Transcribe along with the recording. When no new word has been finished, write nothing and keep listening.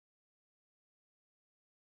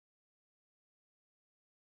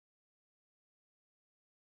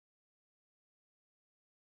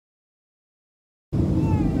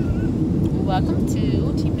welcome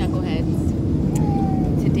to Team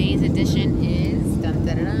Knuckleheads. Today's edition is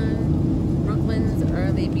Brooklyn's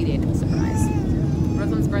early bday surprise.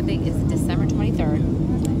 Brooklyn's birthday is December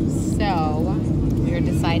 23rd, so we are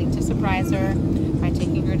deciding to surprise her by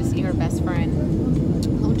taking her to see her best friend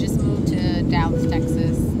who just moved to Dallas,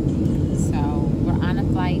 Texas. So we're on a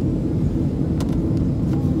flight.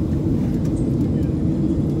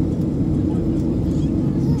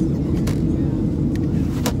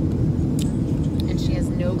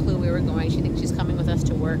 No clue where we're going. She thinks she's coming with us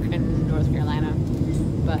to work in North Carolina,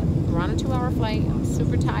 but we're on a 2-hour flight. I'm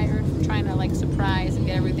super tired. I'm trying to like surprise and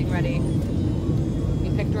get everything ready.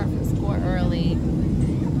 We picked her up from school early.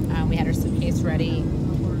 We had her suitcase ready.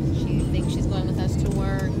 She thinks she's going with us to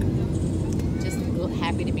work. Just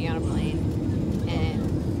happy to be on a plane,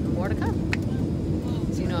 and more to come.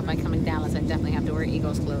 So you know, if I come in Dallas, I definitely have to wear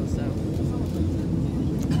Eagles clothes. So,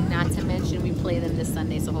 not to mention we play them this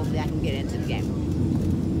Sunday, so hopefully I can get into the game.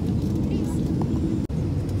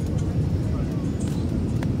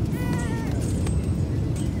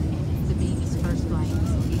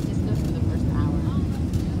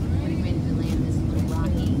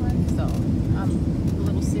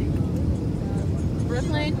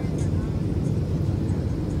 Brooklyn.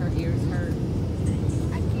 Her ears hurt.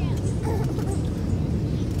 I can't.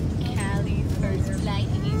 Callie's first flight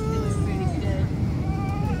and he's doing pretty good.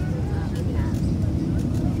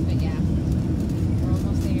 But yeah, we're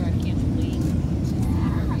almost there. I can't wait to see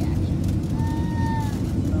her reaction.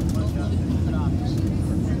 Hopefully we can pull it off. She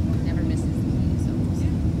never misses the meeting, so we'll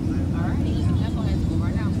see. Alrighty, Knuckleheads, over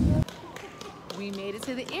now. We made it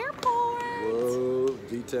to the airport. Whoa,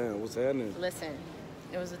 D-Town, what's happening? Listen.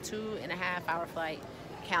 It was a 2.5-hour flight.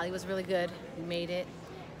 Callie was really good. We made it.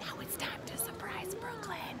 Now it's time to surprise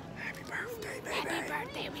Brooklyn. Happy birthday, baby. Happy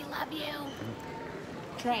birthday. We love you.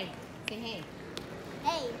 Trey, say hey.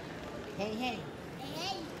 Hey. Hey, hey. Hey,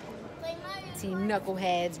 hey. Play Mario Team Kart.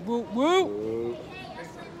 Knuckleheads. Woo, woo. Whoa. Hey, I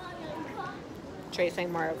play Mario Kart. Trey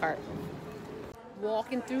saying Mario Kart.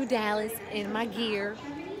 Walking through Dallas in my gear.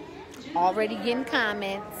 Already getting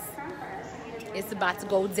comments. It's about to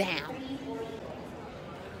go down.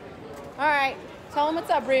 All right, tell them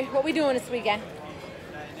what's up, Bree. What we doing this weekend?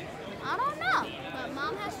 I don't know, but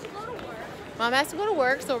Mom has to go to work. Mom has to go to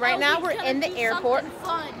work, so right now we're in the airport.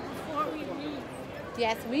 Fun before we leave.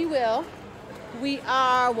 Yes, we will. We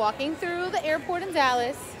are walking through the airport in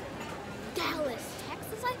Dallas. Dallas,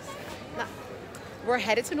 Texas, I think. No, we're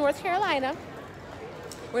headed to North Carolina.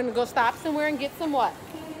 We're gonna go stop somewhere and get some what?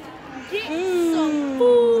 Get some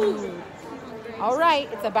food. All right,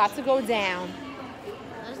 it's about to go down.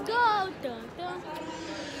 Let's go. Dun, dun.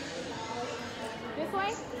 This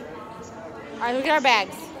way? All right, look at our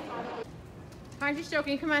bags. Aren't you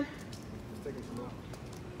joking? Come on.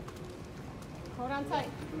 Hold on tight.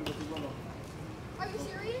 Are you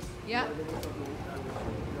serious? Yep.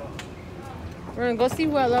 We're gonna go see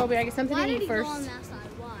Willow. We gotta get something Why to did eat he first. go on that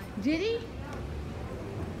side? Why? Did he?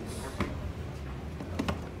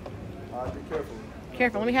 All right, be careful.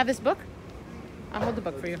 Careful. Let me have this book. I'll hold the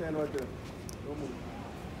book for you. Stand right there. Don't move.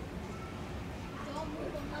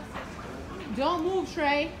 Don't move,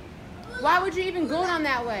 Trey. Why would you even go down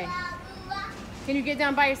that way? Can you get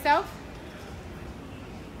down by yourself?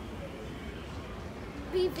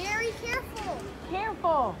 Be very careful.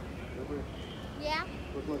 Careful. Yeah?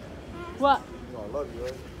 What? You know I love you,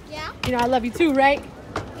 right? Yeah? You know I love you too, right?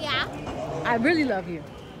 Yeah? I really love you.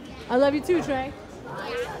 I love you too, Trey.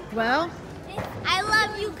 Yeah. Well, I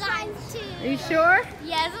love you guys too. are you sure?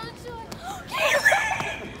 Yes, I'm sure.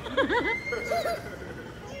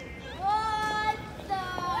 What the?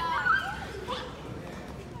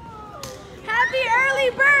 Happy early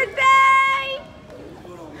birthday!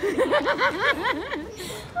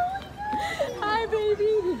 Hi,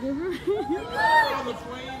 baby.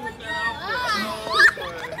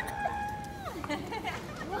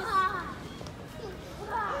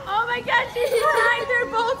 Oh my gosh, she's crying. They're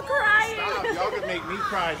both crying. Stop. Y'all can make me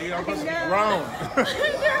cry, dude. I'm supposed to be grown.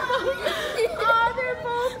 They're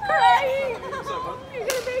both crying. You're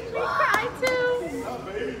gonna make me cry too.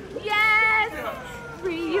 Yes.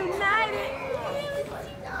 Reunited.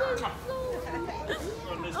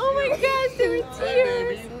 Oh my gosh, there were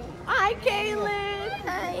tears. Hi, Kaylin.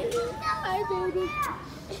 Hi, baby.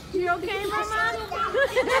 You okay, Mama?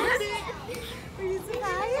 Are you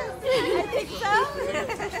surprised? I think so.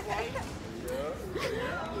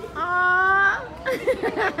 Aww.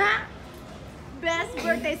 Best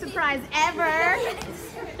birthday surprise ever.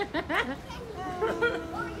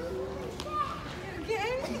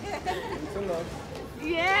 Okay?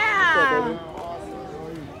 Yeah.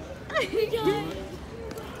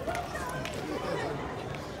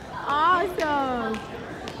 Oh, awesome.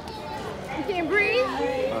 You can't breathe?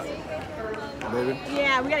 Baby.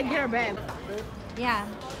 Yeah, we gotta get her back. Yeah.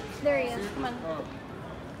 There he is. Come on.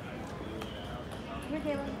 Here,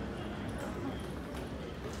 Caleb.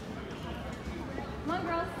 Come on,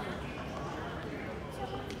 girls.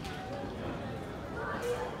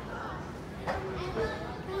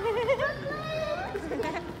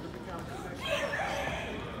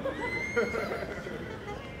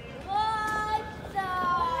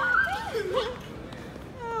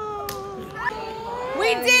 We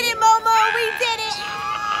did it, Momo! We did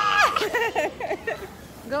it!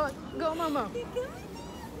 Go, Momo.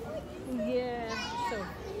 Yeah. So.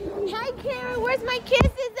 Hi, Kara. Where's my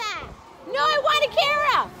kisses at? No, I want a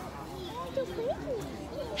Kara.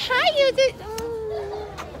 Hi, you did.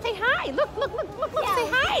 Say hi. Look. Say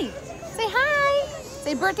hi. Say hi.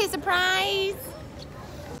 Say birthday surprise.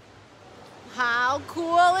 How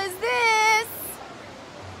cool is this?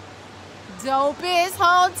 Dopest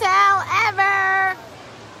hotel ever.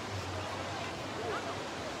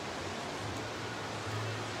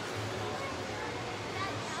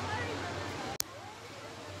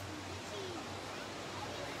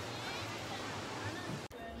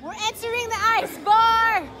 We're entering the ice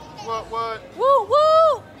bar. What? Woo,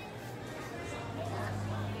 woo.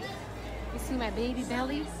 You see my baby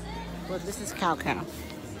bellies? Well, this is cow.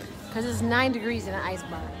 Because it's 9 degrees in the ice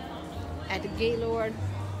bar. At the Gaylord.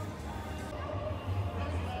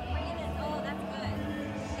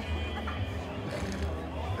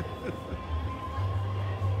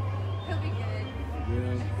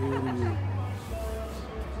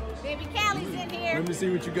 Baby Callie's in here. Let me see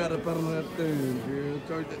what you got up on that thing, girl.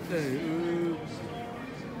 Start that thing.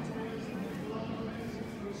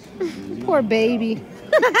 Poor baby.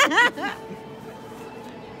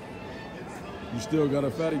 You still got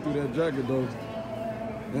a fatty through that jacket, though.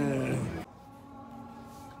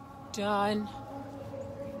 Done.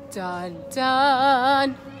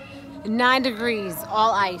 9 degrees,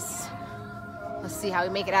 all ice. Let's see how we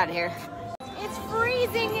make it out of here. It's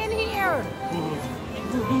freezing in here.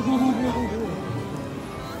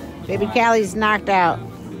 Baby Callie's knocked out.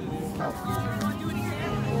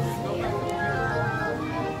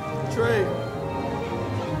 Trey.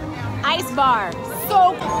 Ice bar.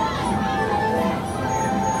 So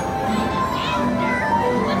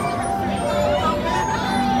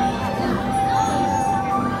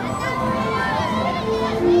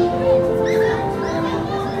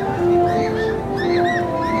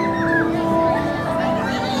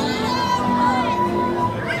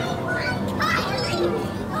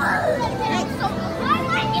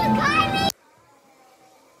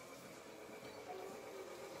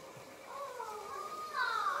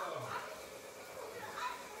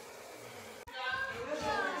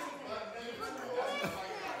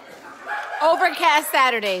overcast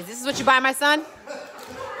Saturdays. This is what you buy my son?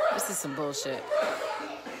 This is some bullshit.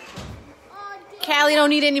 Callie don't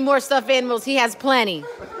need any more stuffed animals. He has plenty.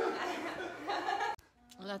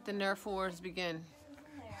 Let the Nerf wars begin.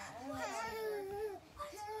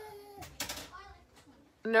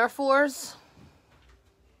 Nerf wars?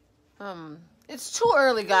 It's too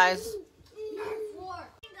early, guys.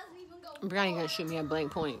 Brianna gonna shoot me at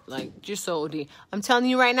blank point. Like, you're so OD. I'm telling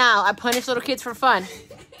you right now, I punish little kids for fun.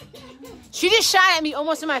 She just shot at me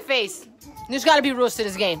almost in my face. There's gotta be rules to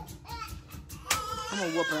this game. I'm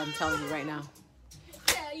gonna whoop her, I'm telling you right now.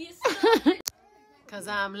 Cause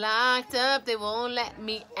I'm locked up, they won't let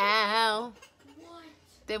me out.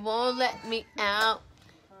 They won't let me out.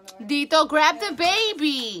 Dito, grab the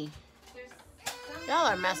baby. Y'all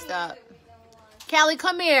are messed up. Callie,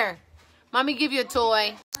 come here. Mommy give you a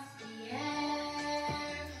toy.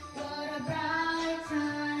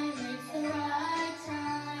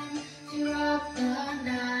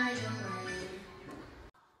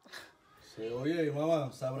 Oye,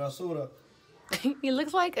 mamá, sabrosura. He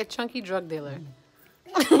looks like a chunky drug dealer.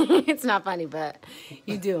 It's not funny, but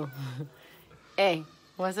you do. Hey,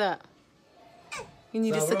 what's up? You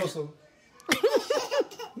need to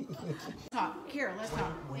talk. Kira, let's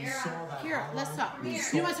talk. Kira, let's talk.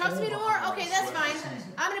 You want to talk to me no more? Okay, that's fine.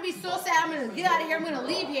 I'm going to be so sad. I'm going to get out of here. I'm going to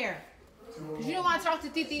leave here. Because you don't want to talk to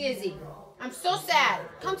Titi Izzy. I'm so sad.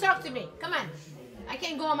 Come talk to me. Come on. I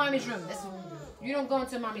can't go in Mommy's room. You don't go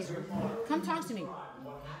into Mommy's room. Come talk to me.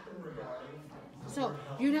 So,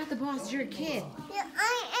 you're not the boss. You're a kid. Yeah,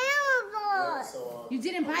 I am a boss. You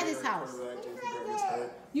didn't buy this house.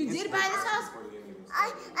 You did buy this house?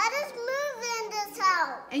 I just moved in this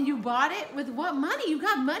house. And you bought it with what money? You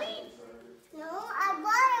got money? No, I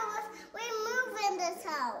bought it with, we moved in this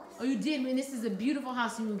house. Oh, you did. And this is a beautiful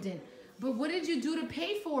house you moved in. But what did you do to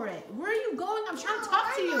pay for it? Where are you going? I'm trying to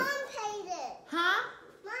talk to you. My mom paid it. Huh?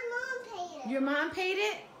 My mom paid Your mom paid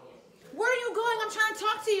it? Where are you going? I'm trying to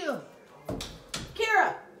talk to you.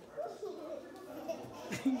 Kira.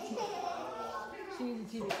 She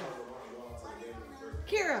needs a TV show.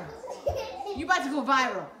 Kira, you about to go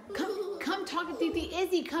viral. Come talk to Titi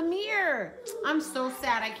Izzy. Come here. I'm so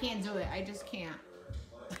sad. I can't do it. I just can't.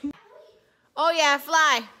 Oh yeah,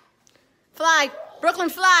 fly. Fly. Brooklyn,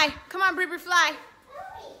 fly. Come on, Brie, fly.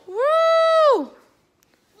 Woo!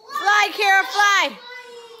 Fly, Kara, fly.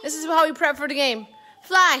 This is how we prep for the game.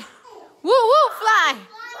 Fly. Woo, woo, fly.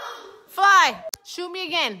 Fly. Shoot me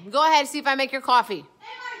again. Go ahead, see if I make your coffee.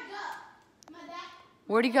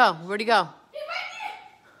 Where'd he go? Where'd he go?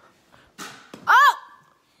 Oh!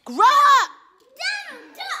 Grow up!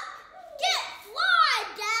 Get fly,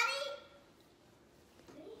 Daddy!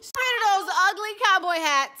 Rid of those ugly cowboy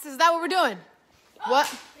hats. Is that what we're doing? What?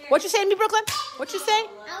 What you saying to me, Brooklyn? What you saying?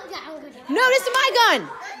 No, this is my gun.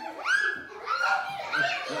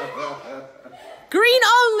 Green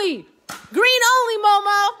only. Green only,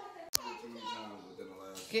 Momo.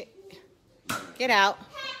 Get out.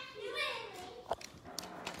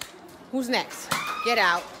 Who's next? Get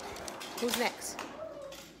out. Who's next?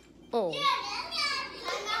 Oh.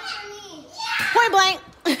 Point blank.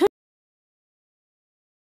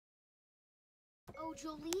 Oh,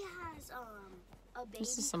 Jolie has a baby.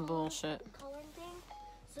 This is some bullshit. Coloring thing.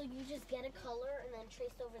 So you just get a color and then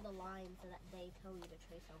trace over the lines so that they tell you to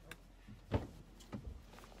trace over.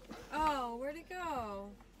 Oh, where'd it go?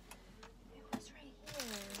 It was right here.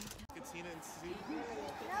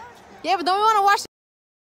 Yeah, but don't we want to watch?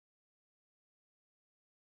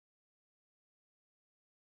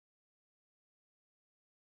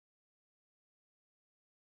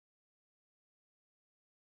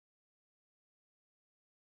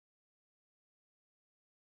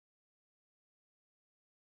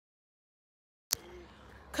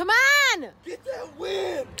 Come on! Get that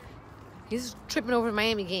win! He's tripping over the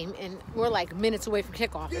Miami game, and we're like minutes away from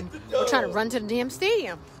kickoff, and we're trying to run to the damn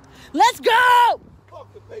stadium. Let's go!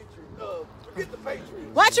 Fuck the Patriots. Forget the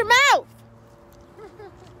Patriots. Watch your mouth!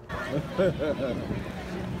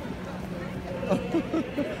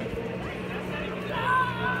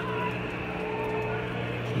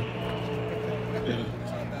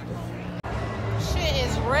 Shit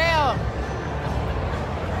is real.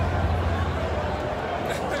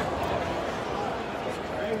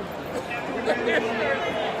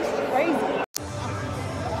 Crazy.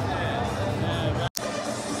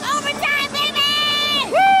 Overtime, baby!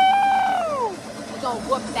 Woo! We're gonna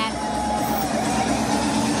whoop that.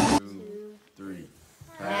 2, 3.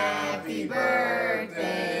 Happy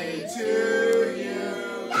birthday to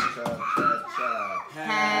you.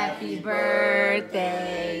 Happy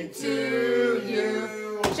birthday to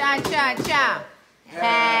you. Cha cha cha.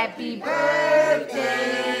 Happy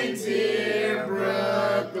birthday, dear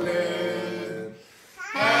Brooklyn.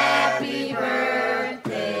 Happy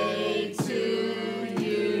birthday to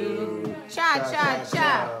you. Cha cha cha.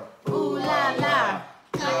 Ooh la la.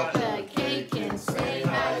 Cut the cake and say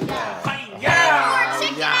hi-ya. More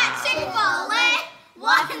chicken at Chick-fil-A.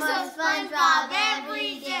 Watching some SpongeBob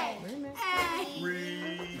every day.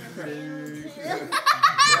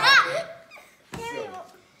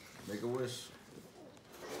 Make a wish.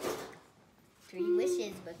 3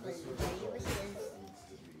 wishes, Brooklyn. 3 wishes.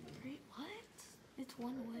 What? It's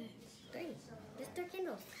one wish. 3. Just 3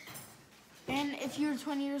 candles. And if you're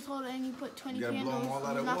 20 years old and you put 20 You gotta blow candles, them all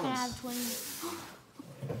out you're at not gonna once. have 20.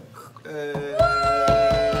 Hey,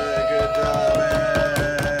 good job,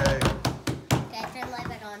 Okay, turn the light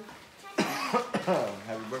back on. hey.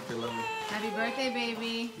 Happy birthday, lovely. Happy birthday,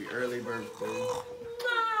 baby. Happy early birthday. You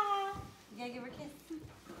gotta give her a kiss.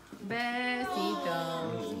 Bessie.